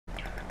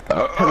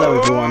Hello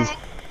everyone.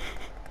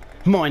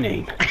 My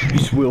name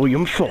is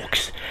William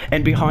Fox,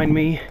 and behind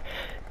me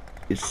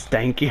is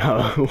Stanky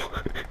Ho.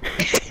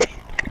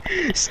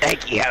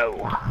 Stanky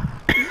Ho.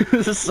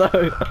 So,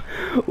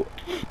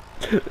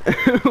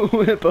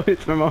 we're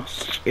both from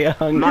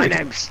Austria-Hungary. My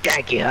name's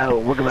Stanky Ho.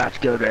 We're about to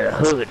go to the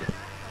hood.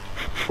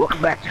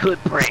 Welcome back to Hood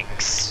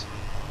Pranks.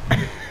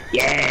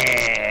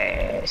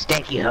 Yeah,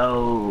 Stanky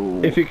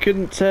Ho. If you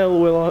couldn't tell,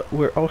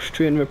 we're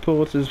Austrian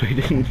reporters. We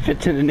didn't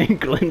fit in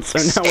England, so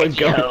now we're Stanky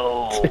going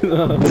Ho. to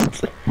the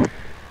hood.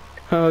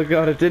 Oh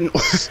god, it didn't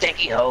work.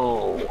 Stanky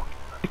Ho.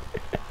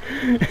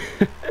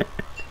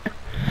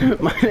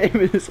 My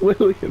name is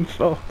William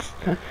Fox,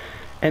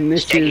 and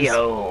this Stanky is...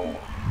 Ho.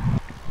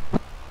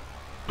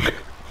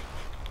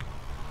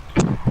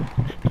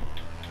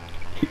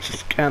 You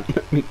just can't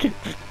let me get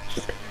this.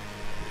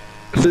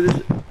 So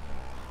this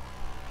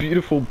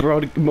beautiful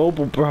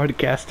mobile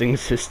broadcasting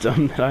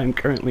system that I'm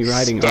currently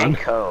riding on.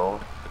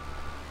 Stanko.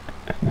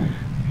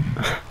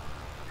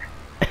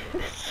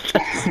 It's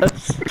just so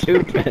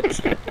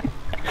stupid.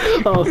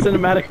 Oh,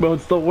 cinematic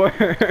mode's the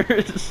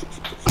worst.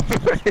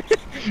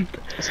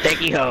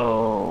 Stanky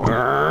Ho.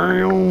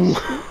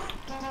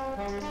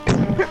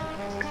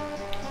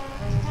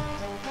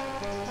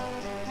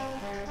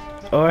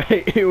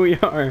 Alright, here we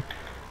are.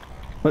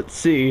 Let's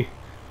see.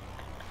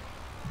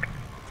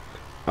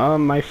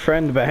 My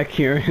friend back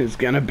here is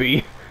gonna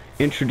be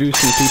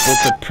introducing people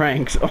to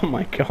pranks. Oh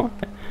my god.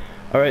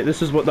 Alright,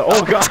 this is what the—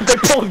 oh god, they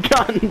pulled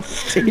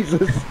guns!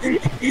 Jesus.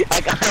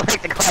 I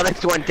like to call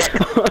this one dead.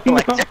 Oh, no.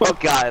 Oh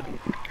god.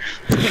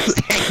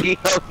 Stanky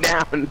Ho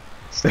down.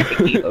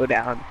 Stanky Ho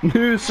down.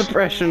 News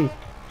suppression.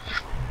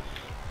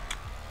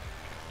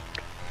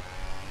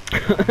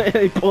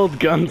 They pulled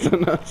guns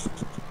on us.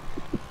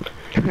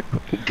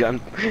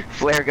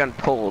 Flare gun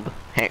pulled.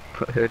 Hank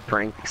Hood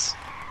Pranks.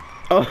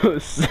 Oh,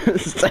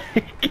 Stank.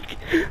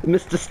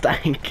 Mr.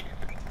 Stank.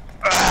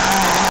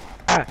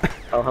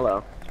 Oh,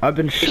 hello. I've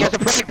been It's shot. just a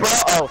prank, bro.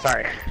 Oh,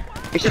 sorry.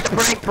 It's just a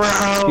prank,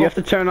 bro. You have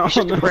to turn It's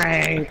on just a the—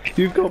 prank.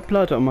 You've got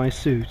blood on my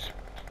suit.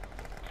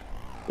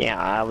 Yeah,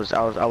 I was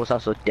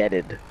also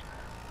deaded.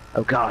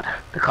 Oh god,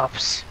 the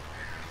cops.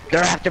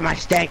 They're after my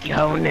Stanky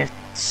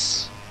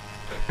Ho-ness.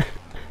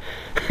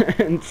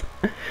 And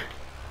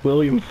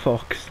William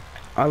Fox.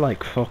 I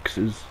like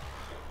foxes.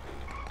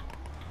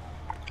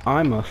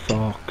 I'm a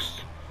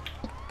fox.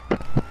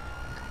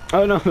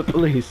 Oh no, the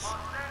police.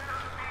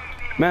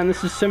 Man,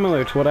 this is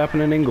similar to what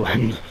happened in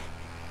England.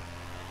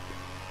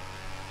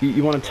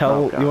 You want to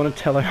tell— Oh, you want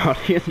to tell our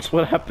audience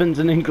what happens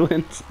in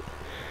England?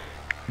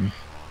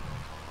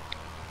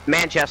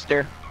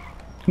 Manchester.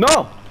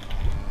 No.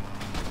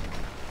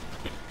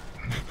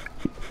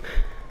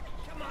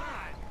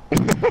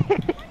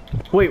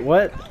 Wait,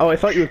 what? Oh, I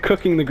thought you were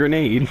cooking the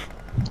grenade.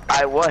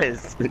 I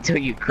was, until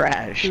you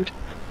crashed.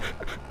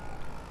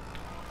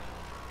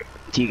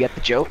 Do you get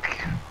the joke?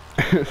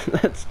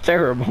 That's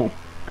terrible.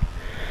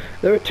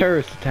 There were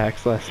terrorist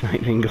attacks last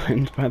night in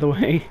England, by the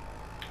way.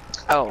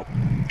 Oh,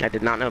 I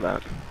did not know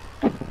that.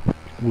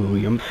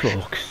 William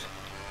Fox.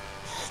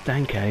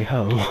 Stankay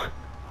Ho.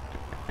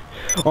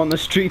 On the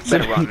streets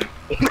Better of run.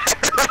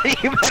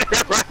 You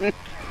better run.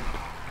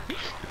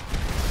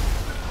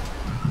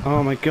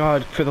 Oh my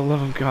god, for the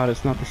love of god,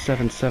 it's not the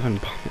 7-7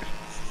 bomber.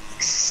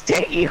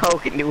 Stanky Ho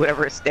can do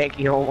whatever a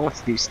Stanky Ho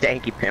wants to do,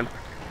 Stanky Pimp.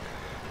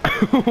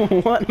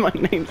 What? My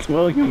name's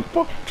William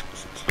Fox.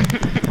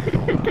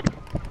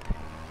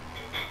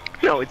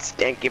 No, it's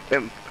Stanky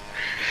Pimp.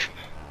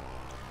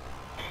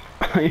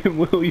 I am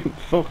William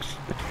Fox.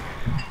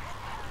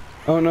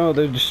 Oh no,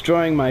 they're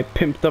destroying my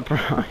pimped up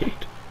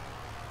ride.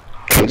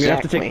 I'm gonna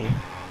have to take—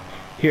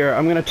 here,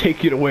 I'm gonna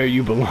take you to where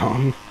you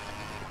belong.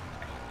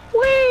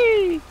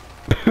 Whee!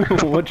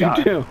 What'd you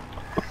God. do?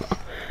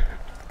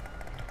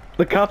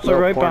 The cops are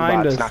Little right porn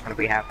behind bot's us. not gonna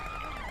be happy.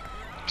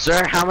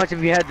 Sir, how much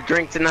have you had to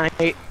drink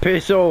tonight?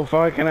 Piss off,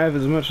 I can have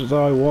as much as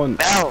I want.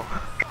 No!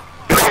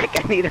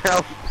 I need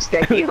help.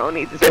 Stanky Ho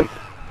needs help.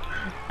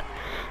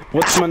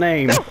 What's my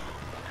name? No.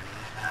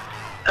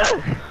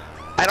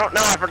 I don't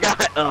know, I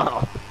forgot.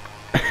 Oh,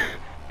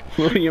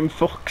 William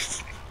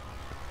Fox.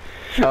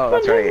 oh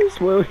that's My name right. is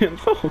William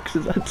Fox.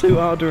 Is that too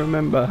hard to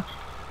remember?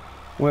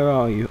 Where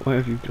are you? Where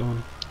have you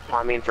gone? Well,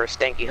 I mean, for a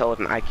Stanky Ho with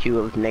an IQ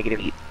of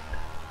 -8.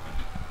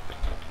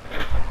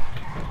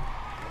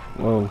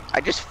 Whoa. I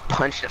just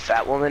punched a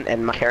fat woman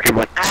and my character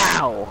went,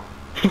 ow!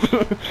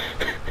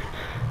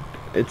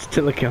 It's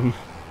Tillicum.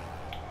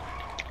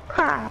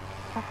 Ah.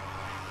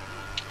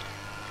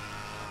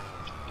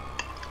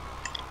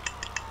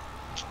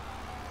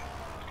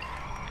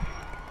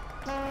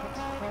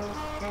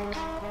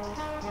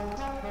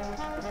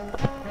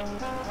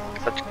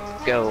 Let's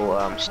go,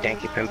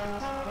 Stanky Pimp.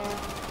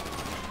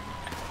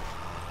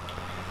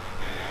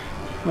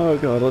 Oh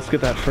god, let's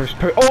get that first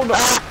oh no!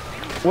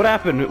 What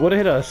happened? What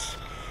hit us?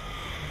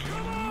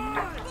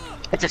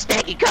 It's a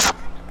Stanky Cop!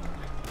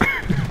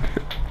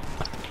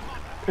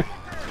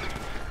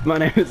 My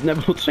name is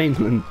Neville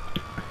Chamberlain.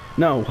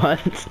 No,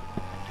 what?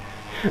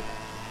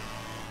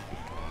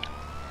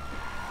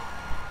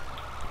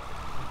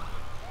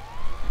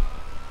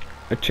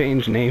 I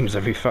change names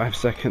every 5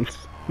 seconds.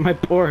 My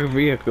poor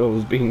vehicle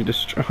is being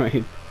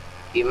destroyed.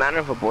 The amount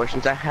of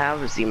abortions I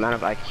have is the amount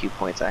of IQ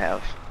points I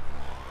have.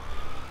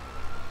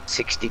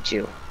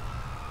 62.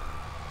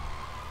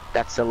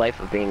 That's the life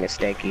of being a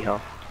stanky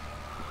hoe.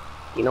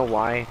 You know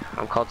why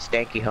I'm called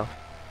stanky hoe?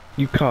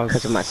 You cause...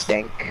 Because of my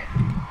stank.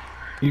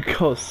 You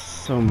cause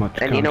so much.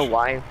 And you know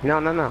why? No.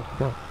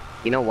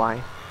 You know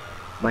why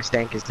my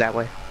stank is that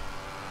way?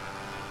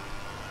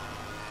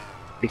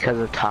 Because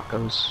of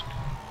tacos.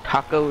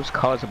 Tacos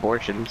cause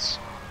abortions.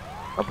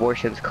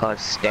 Abortions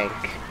cause stank.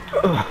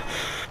 Ugh.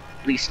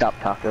 Please stop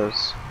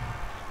tacos.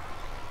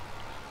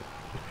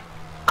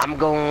 I'm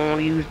going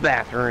to use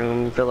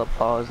bathroom. Philip,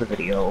 pause the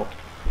video.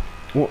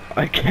 Well,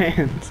 I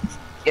can't.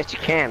 Yes, you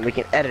can. We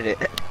can edit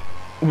it.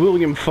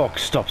 William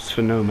Fox stops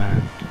for no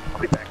man.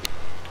 I'll be back.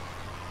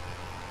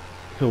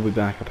 He'll be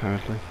back,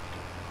 apparently.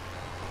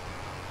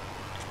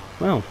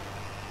 Well.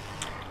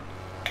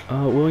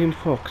 William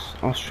Fox,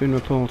 Austrian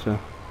reporter.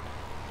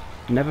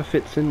 Never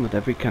fits in with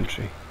every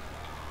country.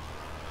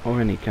 Or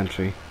any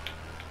country.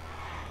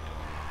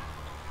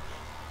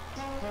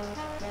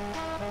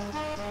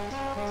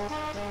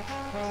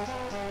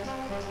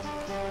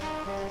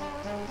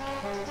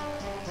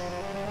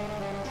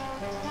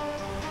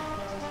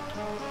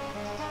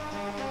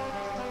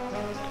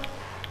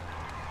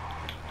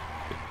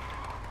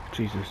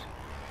 Jesus.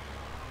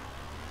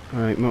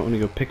 Alright, might want to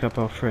go pick up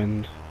our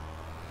friend.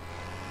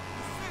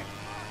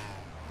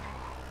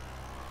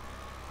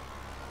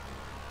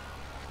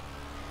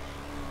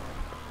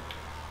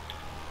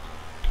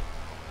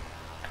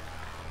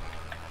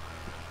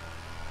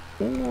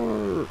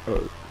 Or...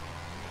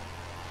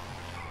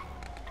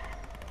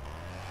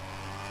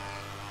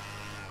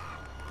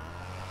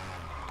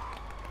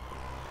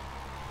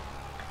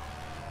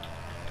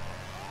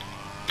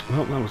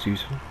 Well, that was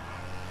useful.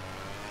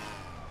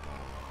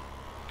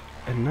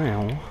 And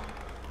now,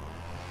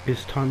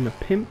 it's time to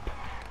pimp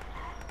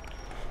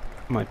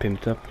my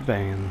pimped up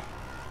van.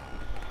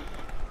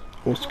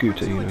 Or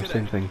scooter, you know,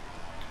 same thing.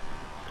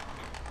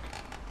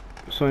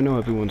 So I know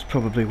everyone's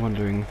probably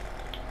wondering,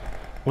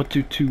 what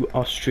do two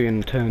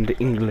Austrian turned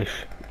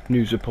English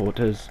news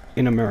reporters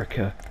in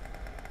America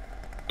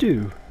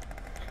do?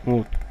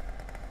 Well,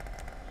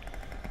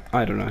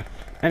 I don't know.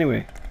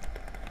 Anyway,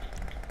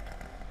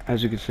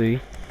 as you can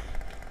see,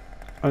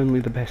 only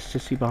the best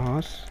sissy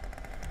bars.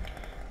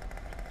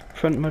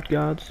 Front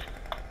mudguards,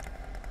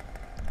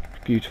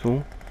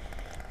 beautiful.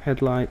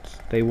 Headlights,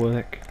 they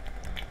work.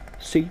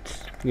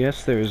 Seats,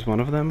 yes, there is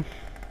one of them.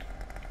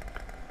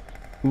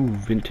 Ooh,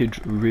 vintage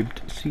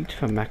ribbed seat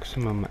for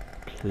maximum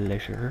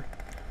pleasure.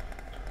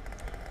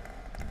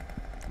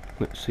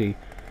 Let's see.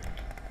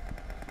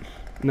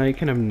 Now you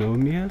can have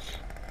nomias.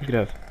 You could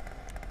have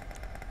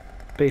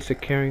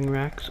basic carrying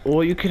racks,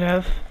 or you could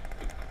have,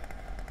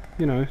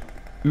 you know,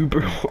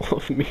 Uber wall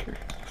of mirrors.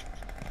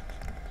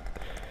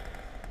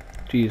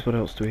 Geez, what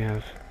else do we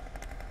have?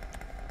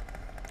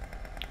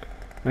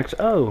 Next,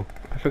 oh,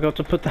 I forgot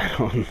to put that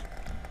on.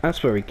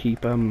 That's where we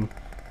keep, my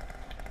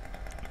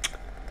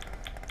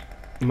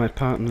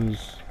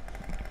partner's...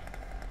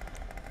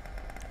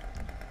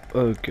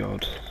 Oh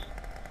god.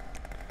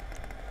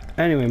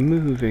 Anyway,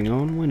 moving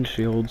on,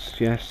 windshields,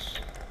 yes.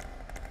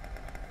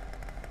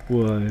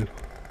 Whoa.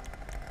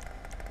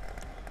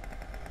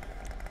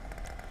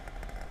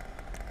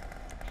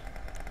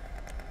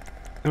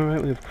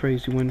 Alright, we have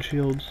crazy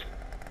windshields.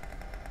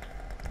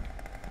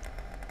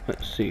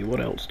 Let's see,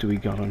 what else do we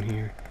got on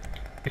here?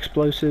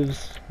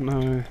 Explosives?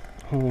 No.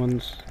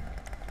 Horns?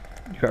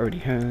 You already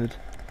heard.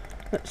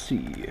 Let's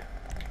see.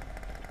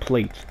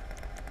 Plate.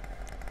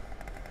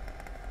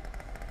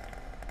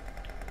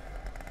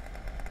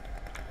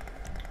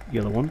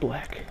 Yellow on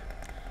black.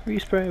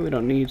 Respray, we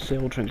don't need.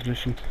 Sail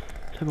transmission.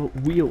 How about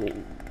wheels?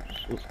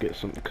 Let's get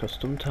some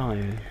custom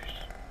tires.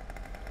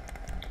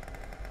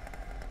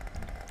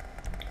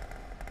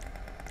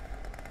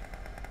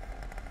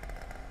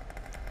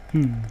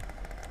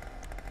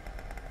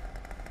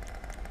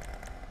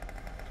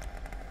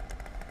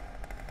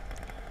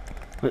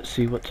 Let's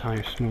see what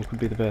tire smoke would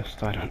be the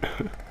best. I don't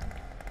know.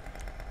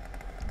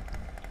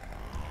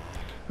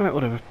 Alright,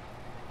 whatever.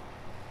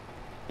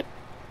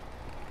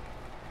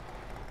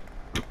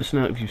 So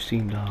now if you've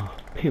seen our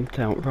pimped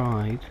out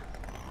ride,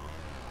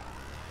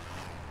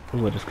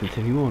 well, let us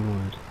continue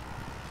onward.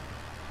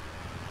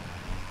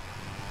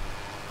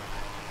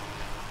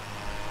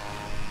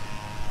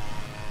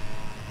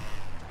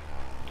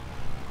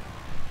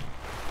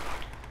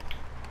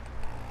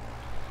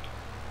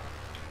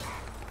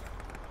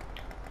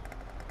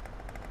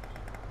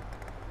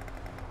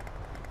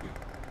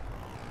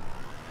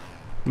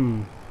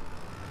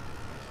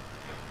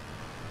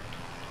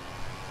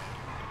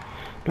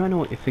 Now I know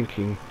what you're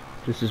thinking.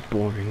 This is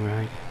boring,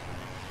 right?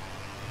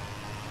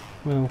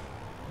 Well,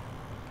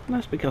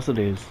 that's because it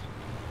is.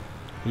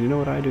 You know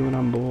what I do when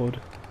I'm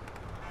bored?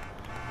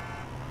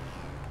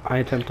 I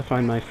attempt to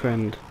find my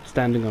friend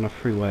standing on a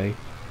freeway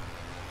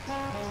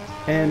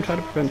and try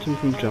to prevent him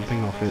from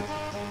jumping off it.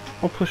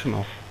 Or push him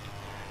off.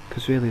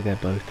 Because really they're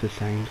both the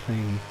same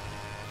thing.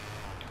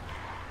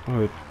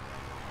 Or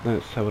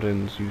That's how it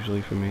ends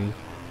usually for me.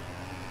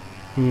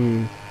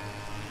 I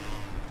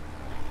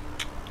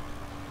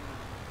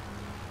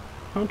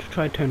want to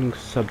try turning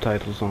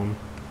subtitles on.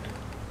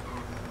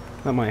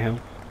 That might help.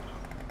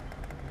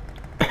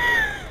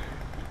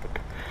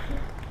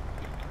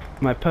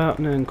 My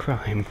partner in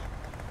crime.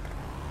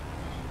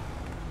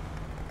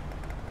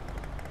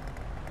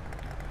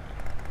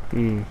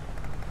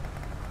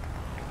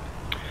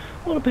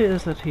 What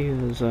appears that he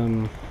is,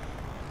 in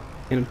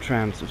a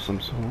trance of some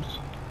sort.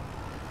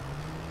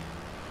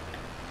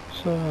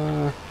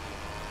 So,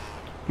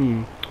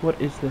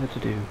 what is there to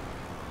do?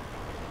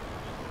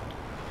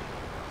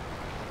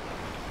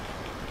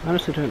 I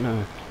honestly don't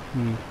know.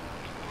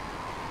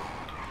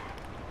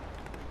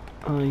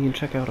 You can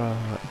check out our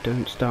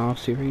Don't Starve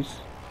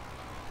series.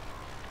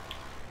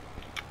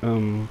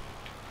 On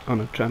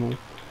our channel.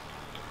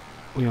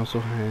 We also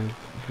have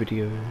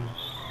videos.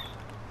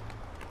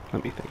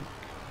 Let me think.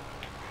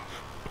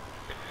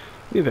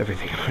 We have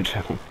everything on our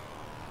channel.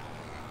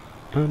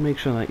 Make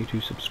sure that you do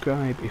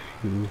subscribe if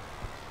you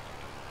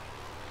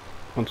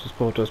want to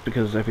support us,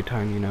 because every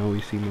time, you know,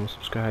 we see more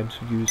subscribes,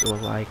 views, or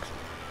likes,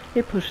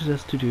 it pushes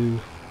us to do,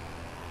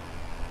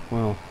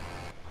 well,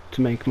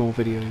 to make more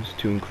videos,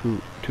 to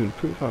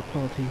improve our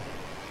quality,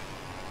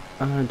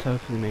 and to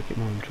hopefully make it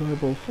more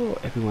enjoyable for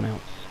everyone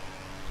else.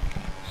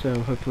 So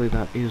hopefully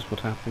that is what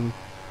happened.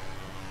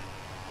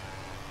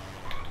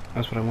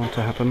 That's what I want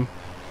to happen.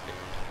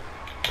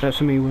 That's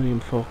for me, William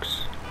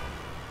Fox.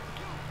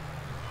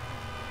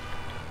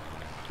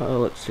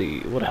 Let's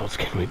see, what else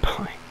can we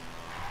buy?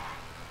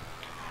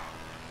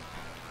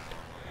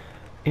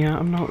 Yeah,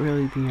 I'm not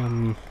really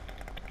the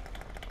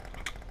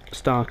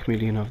star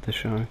comedian of the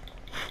show,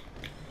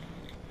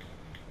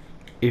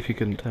 if you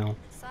couldn't tell.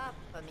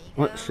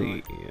 Let's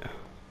see.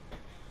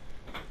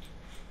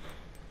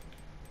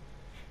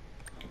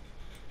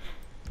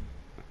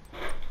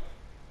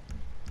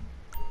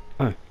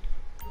 Oh.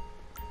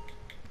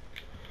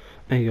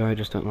 There you go, I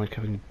just don't like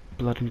having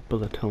blood and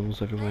bullet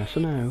holes everywhere, so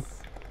now,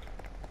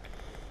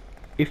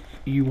 if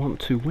you want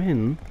to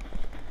win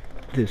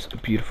this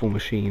beautiful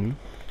machine,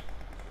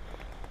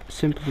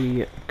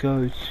 simply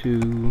go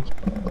to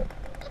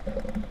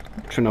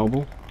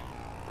Chernobyl,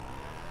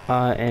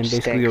 and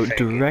basically go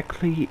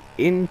directly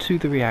into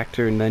the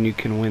reactor, and then you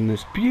can win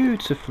this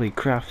beautifully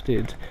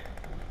crafted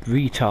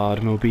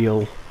retard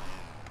mobile.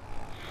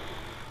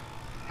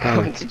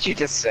 What did you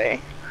just say?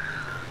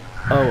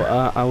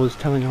 I was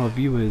telling our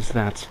viewers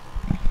that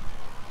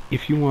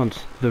if you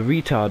want the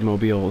retard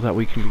mobile that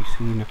we can be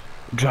seen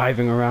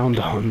driving around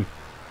on,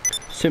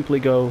 simply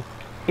go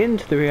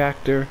into the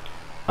reactor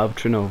of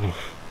Chernobyl.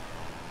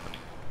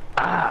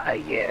 Ah,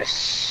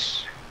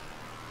 yes.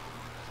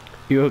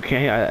 You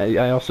okay?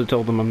 I also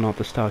told them I'm not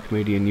the star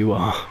comedian, you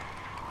are.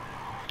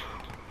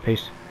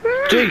 Peace.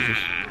 Jesus!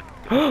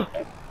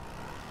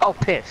 Oh,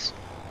 piss.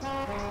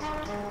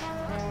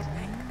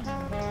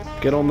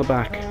 Get on the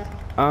back.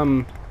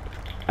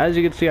 As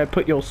you can see, I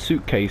put your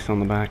suitcase on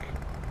the back.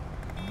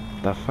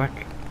 The fuck?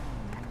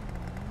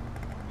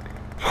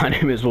 My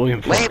name is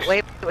William Fox.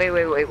 Wait.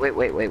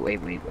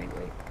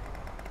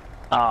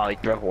 Oh, he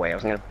drove away. I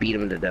was gonna beat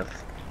him to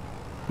death.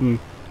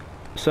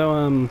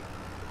 So,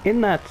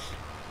 in that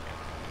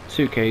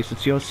suitcase,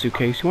 it's your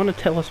suitcase, you want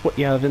to tell us what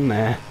you have in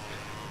there?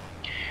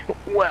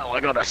 Well, I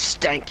got a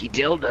stanky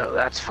dildo,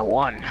 that's for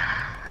one.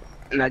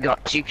 And I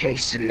got 2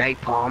 cases of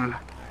napalm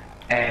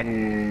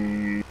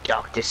and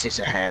Dr.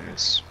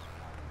 Scissorhands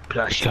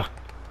plushie.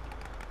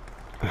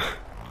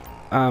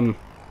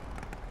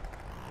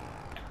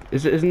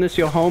 Isn't this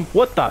your home?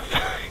 What the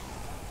fuck?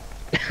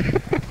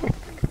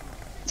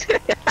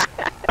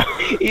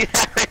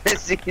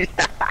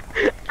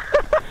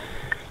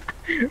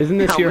 Isn't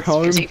this your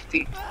home? Isn't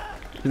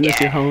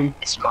this your home?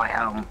 It's my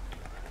home.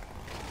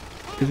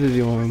 This is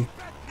your home.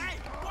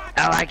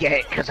 I like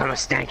it because I'm a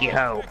stanky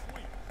hoe.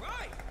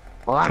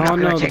 Well, I'm not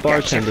gonna take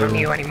that shit from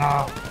you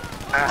anymore.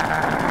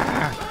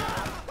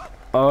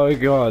 Oh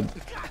god.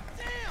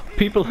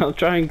 People are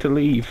trying to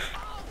leave.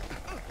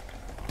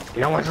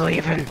 No one's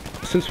leaving.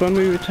 Since when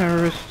were you a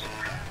terrorist?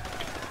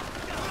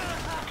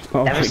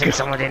 Oh Ever since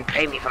someone didn't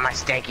pay me for my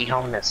stanky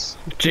homeness.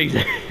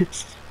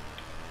 Jesus.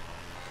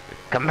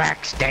 Come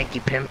back,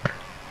 stanky pimp.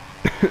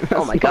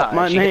 Oh my god.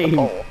 My name.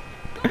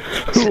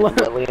 Is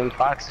it William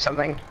Fox or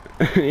something?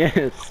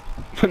 Yes.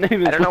 My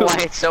name is I don't know why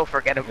it's so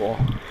forgettable.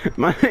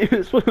 My name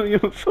is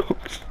William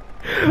Fox.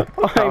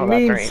 I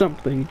mean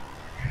something.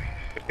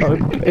 No,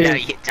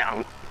 you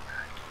don't.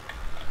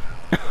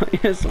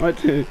 Yes, I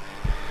do.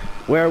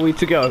 Where are we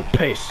to go?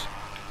 Peace.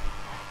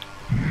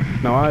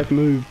 Now I've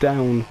moved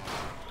down.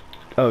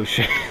 Oh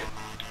shit.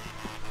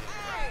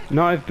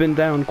 Now I've been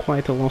down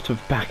quite a lot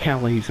of back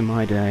alleys in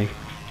my day.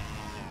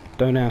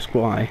 Don't ask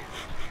why.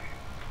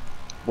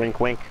 Wink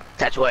wink.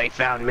 That's where he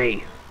found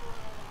me.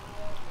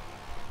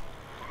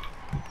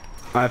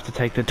 I have to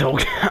take the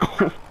dog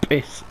out.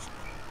 Pissed.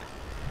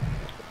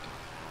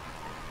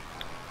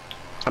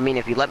 I mean,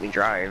 if you let me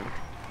drive.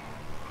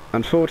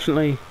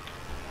 Unfortunately,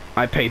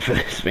 I paid for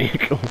this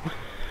vehicle.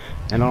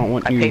 And I don't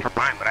want you... I paid for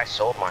mine, but I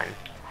sold mine.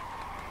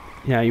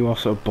 Yeah, you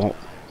also bought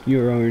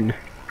your own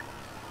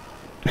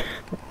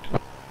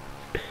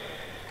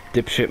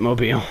dipshit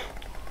mobile.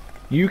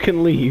 You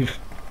can leave.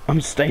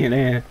 I'm staying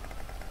here.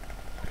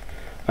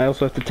 I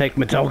also have to take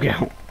my dog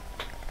out.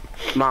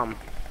 Mom.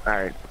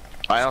 Alright.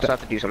 I also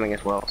have to do something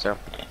as well, so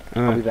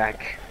I'll be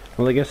back.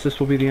 Well, I guess this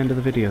will be the end of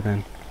the video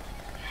then.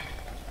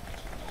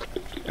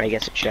 I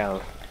guess it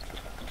shall.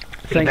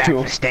 Thank back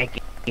you. For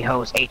Stanky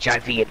Ho's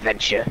HIV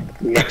adventure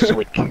next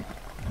week.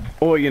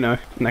 Or, you know,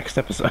 next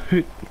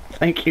episode.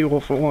 Thank you all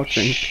for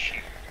watching.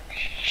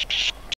 Shh.